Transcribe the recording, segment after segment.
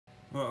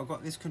Right, I've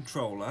got this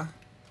controller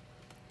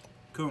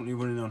currently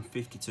running on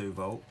 52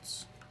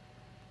 volts.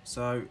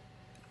 So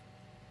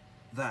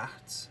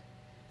that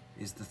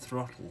is the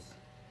throttle.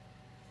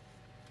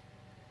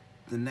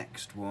 The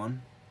next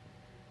one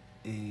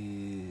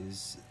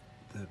is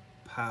the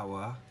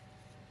power.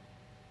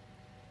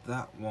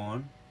 That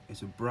one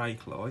is a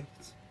brake light.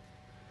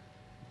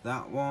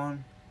 That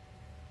one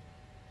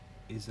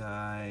is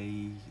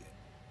a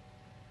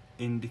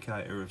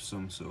indicator of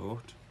some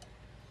sort.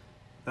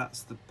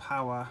 That's the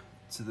power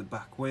to the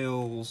back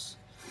wheels,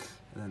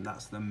 and then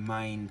that's the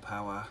main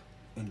power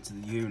into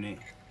the unit.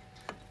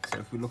 So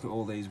if we look at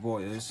all these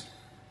wires,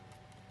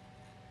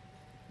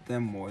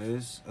 them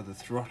wires are the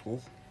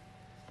throttle.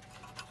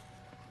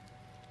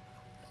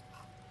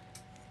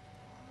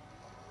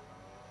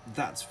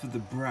 That's for the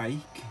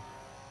brake,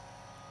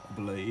 I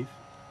believe.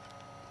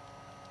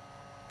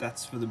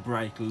 That's for the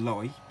brake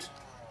light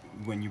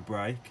when you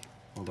brake.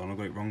 Hold on, I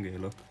got it wrong here,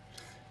 look.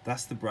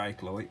 That's the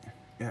brake light.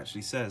 It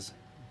actually says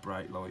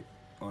brake light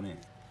on it.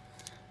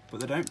 But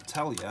they don't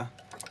tell you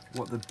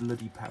what the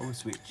bloody power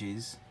switch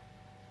is.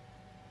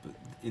 But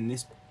in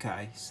this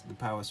case, the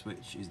power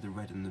switch is the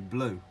red and the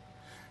blue.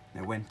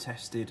 Now when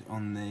tested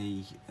on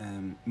the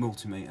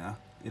multimeter,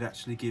 it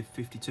actually gives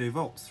 52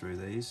 volts through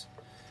these,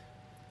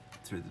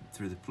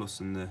 through the plus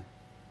and the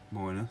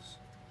minus,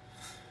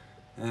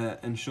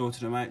 and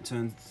shorted them out,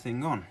 turned the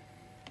thing on,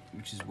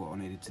 which is what I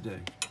needed to do.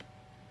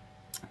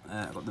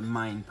 I've got the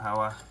main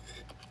power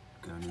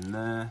going in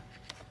there,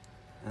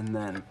 and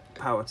then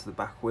power to the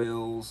back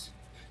wheels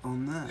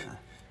on there,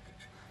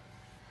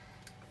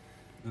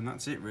 and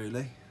that's it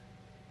really.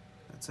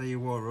 That's how you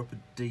wire up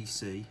a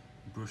DC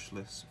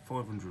brushless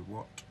 500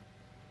 watt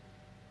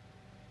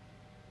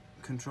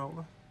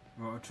controller.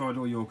 Right, I've tried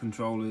all your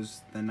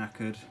controllers, they're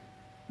knackered.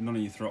 None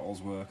of your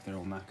throttles work, they're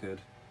all knackered.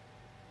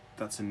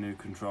 That's a new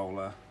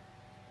controller.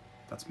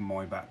 That's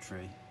my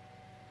battery.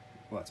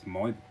 Well, that's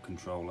my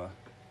controller,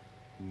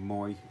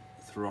 my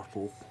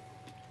throttle.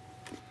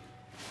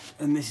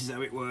 And this is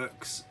how it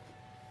works.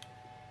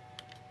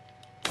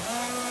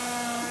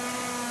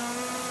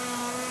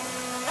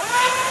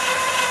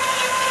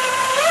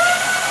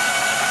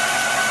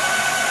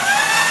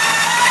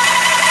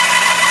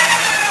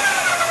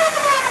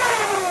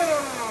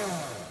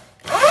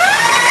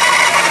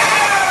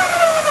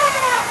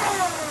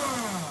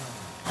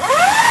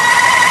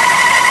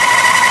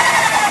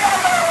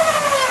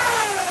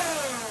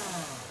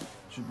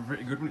 Should be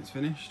pretty good when it's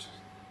finished.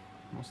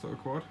 What's that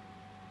required?